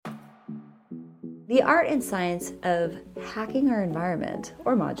The art and science of hacking our environment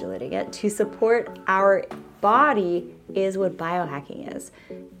or modulating it to support our body is what biohacking is.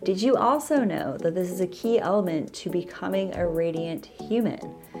 Did you also know that this is a key element to becoming a radiant human?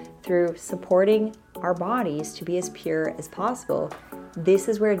 Through supporting our bodies to be as pure as possible, this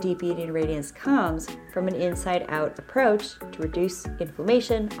is where deep eating radiance comes from an inside-out approach to reduce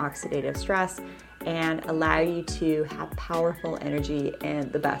inflammation, oxidative stress, and allow you to have powerful energy and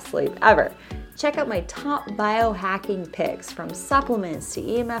the best sleep ever. Check out my top biohacking picks, from supplements to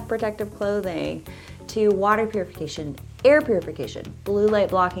EMF protective clothing to water purification, air purification, blue light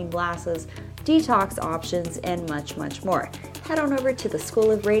blocking glasses, detox options, and much, much more. Head on over to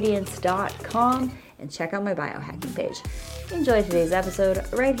theschoolofradiance.com and check out my biohacking page. Enjoy today's episode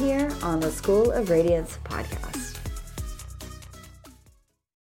right here on the School of Radiance podcast.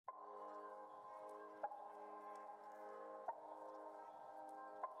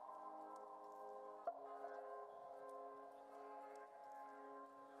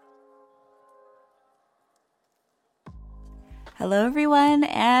 Hello, everyone,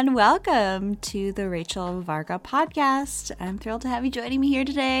 and welcome to the Rachel Varga podcast. I'm thrilled to have you joining me here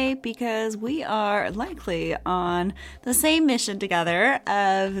today because we are likely on the same mission together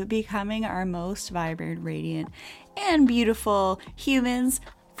of becoming our most vibrant, radiant, and beautiful humans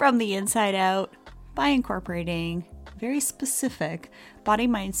from the inside out by incorporating very specific body,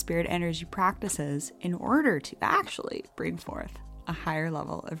 mind, spirit, energy practices in order to actually bring forth a higher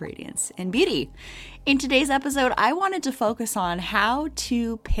level of radiance and beauty. In today's episode, I wanted to focus on how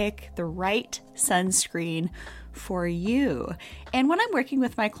to pick the right sunscreen for you. And when I'm working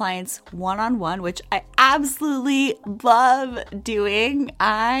with my clients one-on-one, which I absolutely love doing,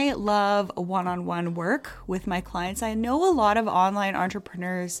 I love one-on-one work with my clients. I know a lot of online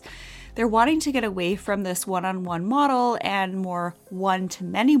entrepreneurs, they're wanting to get away from this one-on-one model and more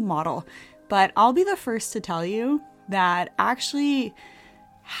one-to-many model. But I'll be the first to tell you that actually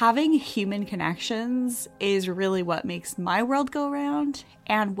having human connections is really what makes my world go round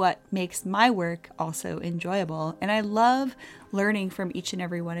and what makes my work also enjoyable. And I love learning from each and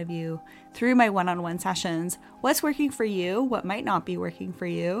every one of you through my one-on-one sessions, what's working for you, what might not be working for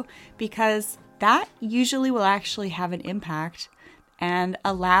you, because that usually will actually have an impact and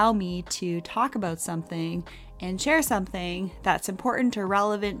allow me to talk about something and share something that's important or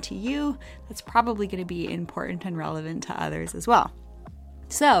relevant to you that's probably going to be important and relevant to others as well.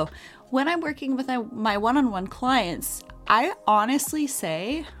 So when I'm working with my one-on-one clients, I honestly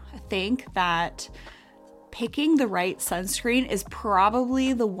think that picking the right sunscreen is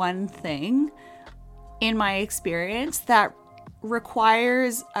probably the one thing in my experience that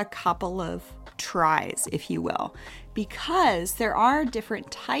requires a couple of tries, if you will, because there are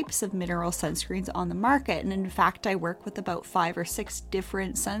different types of mineral sunscreens on the market. And in fact, I work with about 5 or 6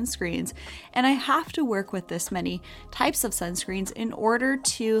 different sunscreens, and I have to work with this many types of sunscreens in order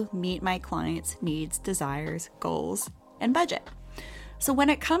to meet my clients' needs, desires, goals, and budget. So when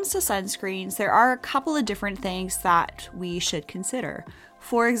it comes to sunscreens, there are a couple of different things that we should consider.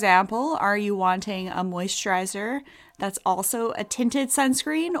 For example, are you wanting a moisturizer that's also a tinted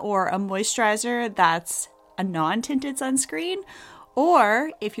sunscreen, or a moisturizer that's a non-tinted sunscreen?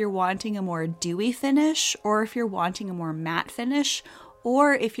 Or if you're wanting a more dewy finish, or if you're wanting a more matte finish,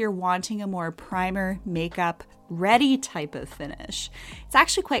 or if you're wanting a more primer, makeup, ready type of finish. It's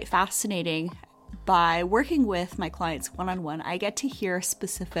actually quite fascinating. By working with my clients one-on-one, I get to hear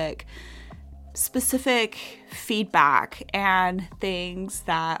specific feedback and things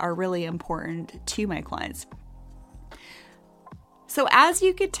that are really important to my clients. So as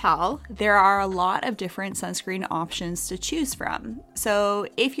you could tell, there are a lot of different sunscreen options to choose from. So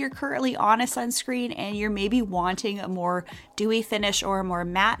if you're currently on a sunscreen and you're maybe wanting a more dewy finish or a more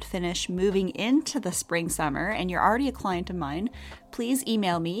matte finish moving into the spring, summer, and you're already a client of mine, please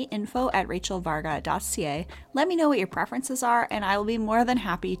email me, info@rachelvarga.ca. Let me know what your preferences are, and I will be more than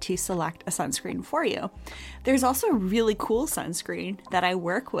happy to select a sunscreen for you. There's also a really cool sunscreen that I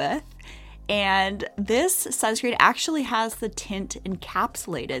work with, and this sunscreen actually has the tint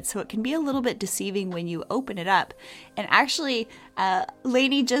encapsulated, so it can be a little bit deceiving when you open it up. And actually,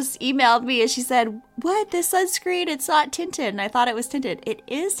 lady just emailed me and she said, "What, this sunscreen, it's not tinted." And I thought it was tinted. It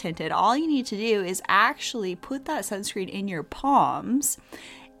is tinted. All you need to do is actually put that sunscreen in your palms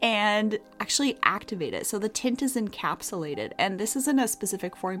and actually activate it. So the tint is encapsulated. And this isn't a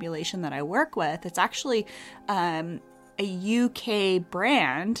specific formulation that I work with. It's actually a UK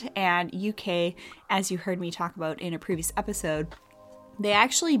brand, and UK, as you heard me talk about in a previous episode, they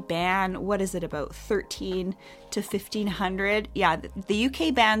actually ban, about 13 to 1500? Yeah, the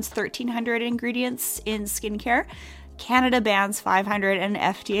UK bans 1300 ingredients in skincare. Canada bans 500 and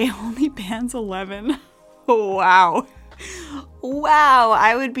FDA only bans 11. Wow. Wow.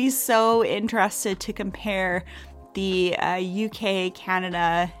 I would be so interested to compare the UK,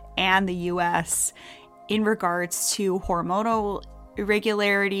 Canada, and the US in regards to hormonal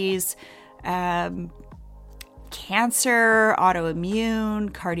irregularities, cancer, autoimmune,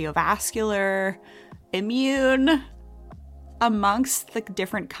 cardiovascular, immune amongst the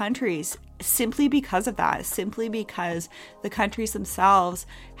different countries, simply because of that, simply because the countries themselves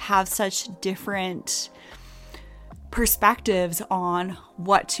have such different perspectives on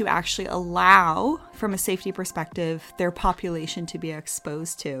what to actually allow from a safety perspective their population to be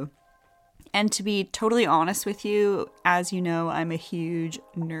exposed to. And to be totally honest with you, as you know, I'm a huge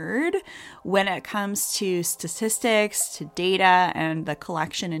nerd when it comes to statistics, to data, and the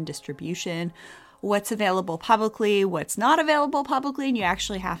collection and distribution, what's available publicly, what's not available publicly, and you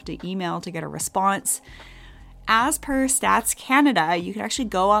actually have to email to get a response. As per Stats Canada, you can actually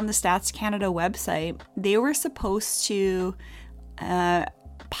go on the Stats Canada website. They were supposed to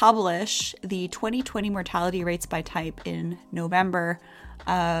publish the 2020 mortality rates by type in November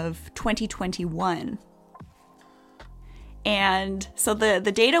of 2021. And so the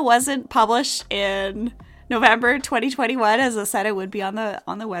data wasn't published in November 2021, as I said it would be on the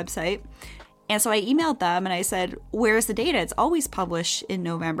website. And so I emailed them and I said, where's the data? It's always published in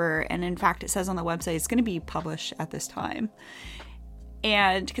November. And in fact, it says on the website it's going to be published at this time.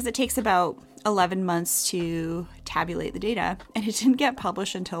 And because it takes about 11 months to tabulate the data, and it didn't get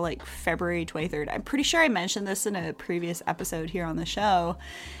published until like February 23rd. I'm pretty sure I mentioned this in a previous episode here on the show,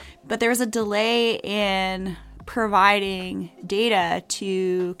 but there was a delay in providing data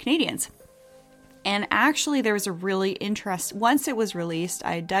to Canadians. And actually there was a really once it was released,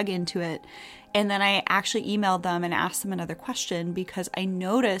 I dug into it, and then I actually emailed them and asked them another question, because I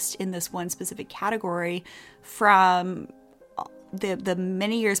noticed in this one specific category from the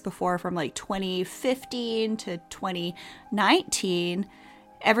many years before, from like 2015 to 2019,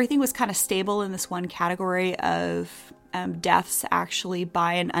 everything was kind of stable in this one category of deaths actually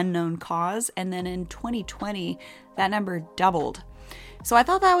by an unknown cause. And then in 2020, that number doubled. So I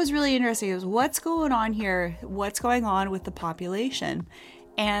thought that was really interesting. It was, what's going on here? What's going on with the population?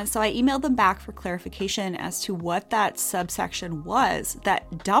 And so I emailed them back for clarification as to what that subsection was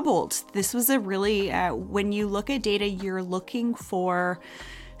that doubled. This was a really, when you look at data, you're looking for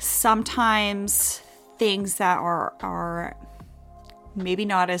sometimes things that are maybe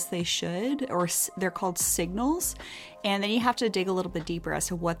not as they should, or they're called signals. And then you have to dig a little bit deeper as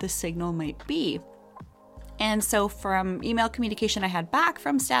to what the signal might be. And so from email communication I had back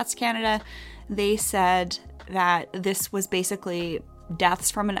from Stats Canada, they said that this was basically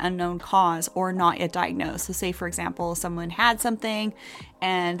deaths from an unknown cause or not yet diagnosed. So say, for example, someone had something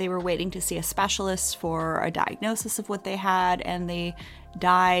and they were waiting to see a specialist for a diagnosis of what they had, and they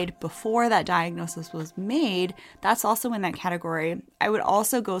died before that diagnosis was made. That's also in that category. I would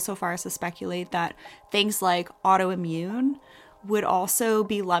also go so far as to speculate that things like autoimmune would also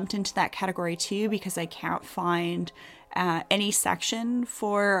be lumped into that category too, because I can't find any section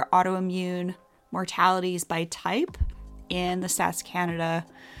for autoimmune mortalities by type in the Stats Canada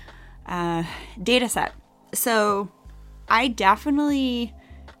data set. So I definitely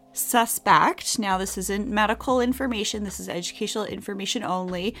suspect, now this isn't medical information, this is educational information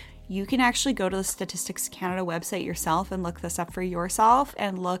only. You can actually go to the Statistics Canada website yourself and look this up for yourself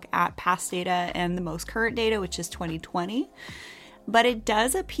and look at past data and the most current data, which is 2020. But it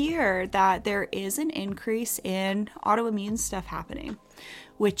does appear that there is an increase in autoimmune stuff happening,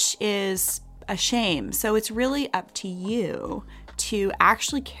 which is a shame. So it's really up to you to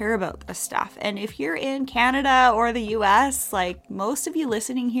actually care about this stuff. And if you're in Canada or the US, like most of you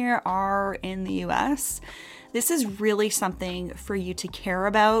listening here are in the US, this is really something for you to care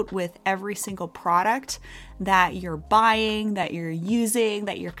about with every single product that you're buying, that you're using,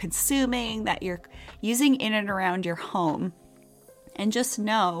 that you're consuming, that you're using in and around your home. And just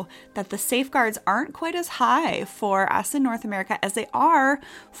know that the safeguards aren't quite as high for us in North America as they are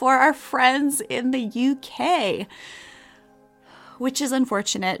for our friends in the UK, which is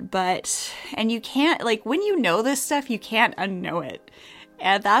unfortunate. And you can't, like, when you know this stuff, you can't unknow it.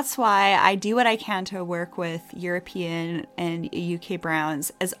 And that's why I do what I can to work with European and UK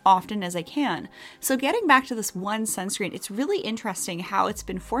brands as often as I can. So getting back to this one sunscreen, it's really interesting how it's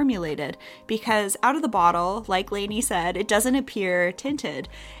been formulated, because out of the bottle, like Lainey said, it doesn't appear tinted.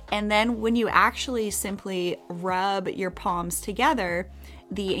 And then when you actually simply rub your palms together,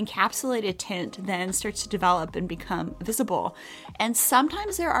 the encapsulated tint then starts to develop and become visible. And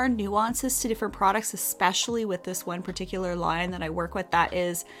sometimes there are nuances to different products, especially with this one particular line that I work with that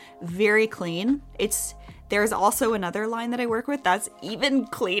is very clean. There's also another line that I work with that's even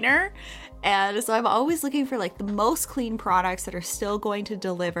cleaner. And so I'm always looking for like the most clean products that are still going to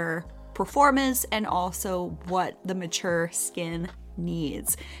deliver performance and also what the mature skin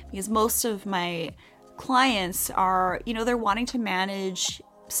needs. Because most of my clients are, they're wanting to manage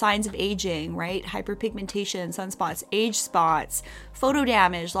signs of aging, right? Hyperpigmentation, sunspots, age spots, photo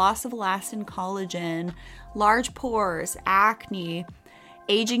damage, loss of elastin collagen, large pores, acne,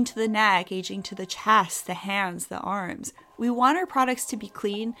 aging to the neck, aging to the chest, the hands, the arms. We want our products to be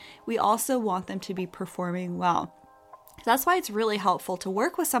clean. We also want them to be performing well. That's why it's really helpful to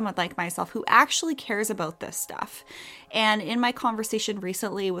work with someone like myself who actually cares about this stuff. And in my conversation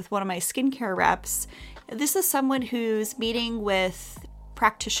recently with one of my skincare reps, this is someone who's meeting with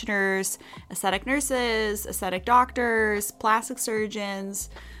practitioners, aesthetic nurses, aesthetic doctors, plastic surgeons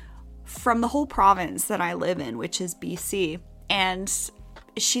from the whole province that I live in, which is BC. And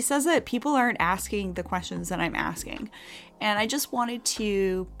she says that people aren't asking the questions that I'm asking. And I just wanted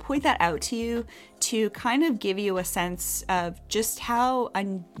to point that out to you to kind of give you a sense of just how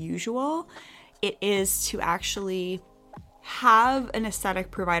unusual it is to actually have an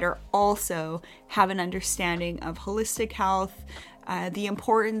aesthetic provider also have an understanding of holistic health, the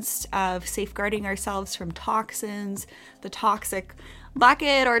importance of safeguarding ourselves from toxins, the toxic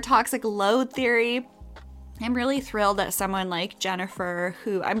bucket or toxic load theory. I'm really thrilled that someone like Jennifer,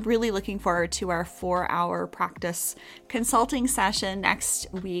 who I'm really looking forward to our 4-hour practice consulting session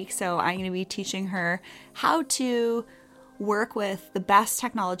next week. So I'm going to be teaching her how to work with the best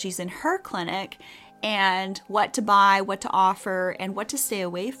technologies in her clinic and what to buy, what to offer, and what to stay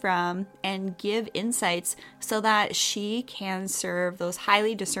away from, and give insights so that she can serve those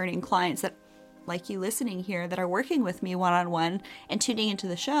highly discerning clients that, like you listening here, that are working with me one-on-one and tuning into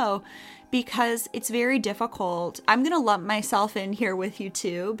the show, because it's very difficult. I'm going to lump myself in here with you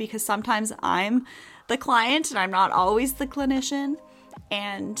too, because sometimes I'm the client and I'm not always the clinician.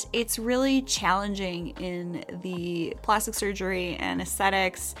 And it's really challenging in the plastic surgery and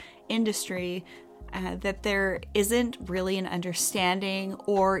aesthetics industry that there isn't really an understanding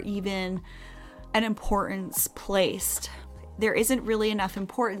or even an importance placed. There isn't really enough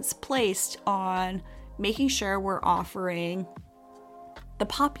importance placed on making sure we're offering the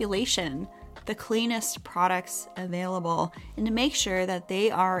population the cleanest products available, and to make sure that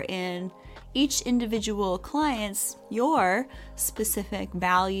they are in each individual client's, your specific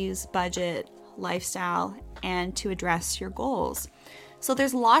values, budget, lifestyle, and to address your goals. So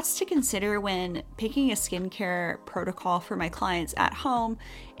there's lots to consider when picking a skincare protocol for my clients at home,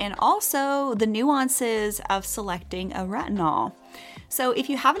 and also the nuances of selecting a retinol. So if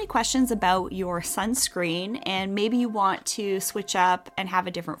you have any questions about your sunscreen and maybe you want to switch up and have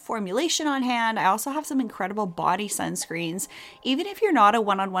a different formulation on hand, I also have some incredible body sunscreens. Even if you're not a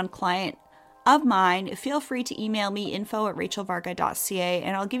one-on-one client of mine, feel free to email me info@rachelvarga.ca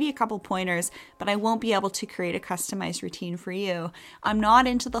and I'll give you a couple pointers, but I won't be able to create a customized routine for you. I'm not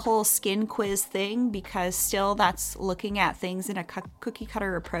into the whole skin quiz thing because still that's looking at things in a cookie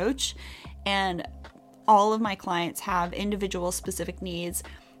cutter approach, and all of my clients have individual specific needs,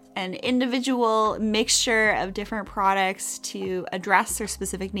 an individual mixture of different products to address their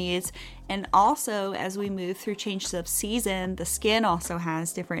specific needs. And also, as we move through changes of season, the skin also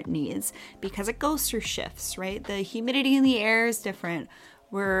has different needs because it goes through shifts, right? The humidity in the air is different.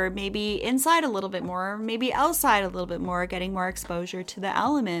 We're maybe inside a little bit more, maybe outside a little bit more, getting more exposure to the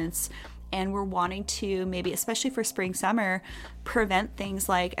elements. And we're wanting to, maybe especially for spring, summer, prevent things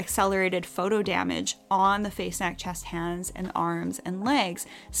like accelerated photo damage on the face, neck, chest, hands, and arms and legs.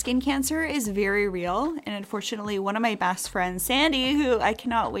 Skin cancer is very real. And unfortunately, one of my best friends, Sandy, who I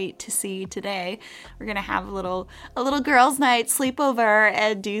cannot wait to see today, we're going to have a little girls' night sleepover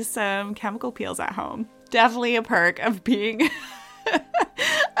and do some chemical peels at home. Definitely a perk of being,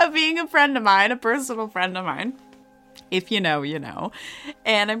 of being a friend of mine, a personal friend of mine. If you know, you know.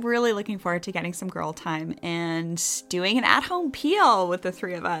 And I'm really looking forward to getting some girl time and doing an at-home peel with the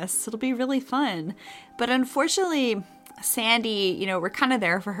three of us. It'll be really fun. But unfortunately, Sandy, we're kind of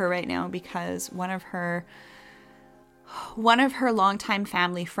there for her right now because one of her longtime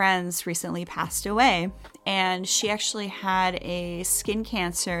family friends recently passed away. And she actually had a skin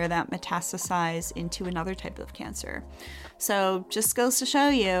cancer that metastasized into another type of cancer. So just goes to show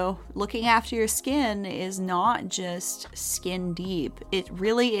you, looking after your skin is not just skin deep. It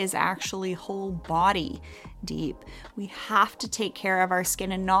really is actually whole body deep. We have to take care of our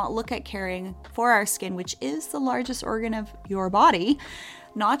skin and not look at caring for our skin, which is the largest organ of your body,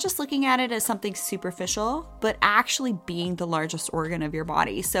 not just looking at it as something superficial, but actually being the largest organ of your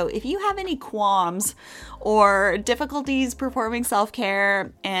body. So if you have any qualms or difficulties performing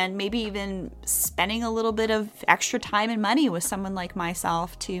self-care and maybe even spending a little bit of extra time and money with someone like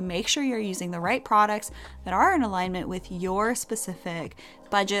myself to make sure you're using the right products that are in alignment with your specific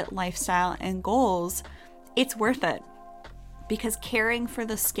budget, lifestyle, and goals, it's worth it. Because caring for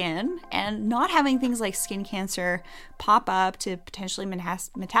the skin and not having things like skin cancer pop up to potentially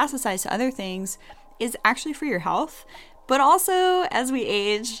metastasize to other things is actually for your health. But also, as we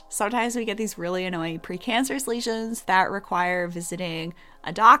age, sometimes we get these really annoying precancerous lesions that require visiting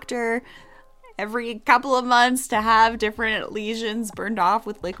a doctor every couple of months to have different lesions burned off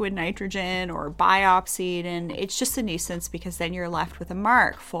with liquid nitrogen or biopsied. And it's just a nuisance because then you're left with a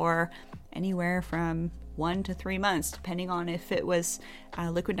mark for anywhere from 1 to 3 months, depending on if it was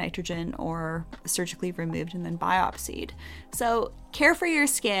liquid nitrogen or surgically removed and then biopsied. So care for your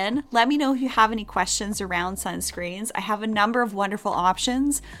skin. Let me know if you have any questions around sunscreens. I have a number of wonderful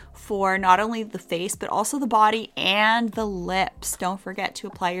options for not only the face, but also the body and the lips. Don't forget to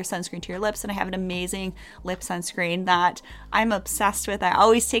apply your sunscreen to your lips. And I have an amazing lip sunscreen that I'm obsessed with. I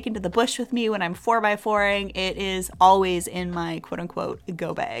always take into the bush with me when I'm 4x4ing. It is always in my quote unquote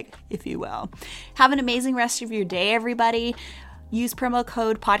go bag, if you will. Have an amazing rest of your day, everybody. Use promo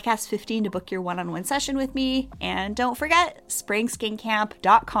code podcast15 to book your one-on-one session with me. And don't forget,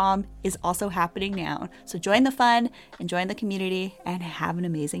 springskincamp.com is also happening now. So join the fun and join the community and have an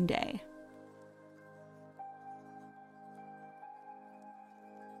amazing day.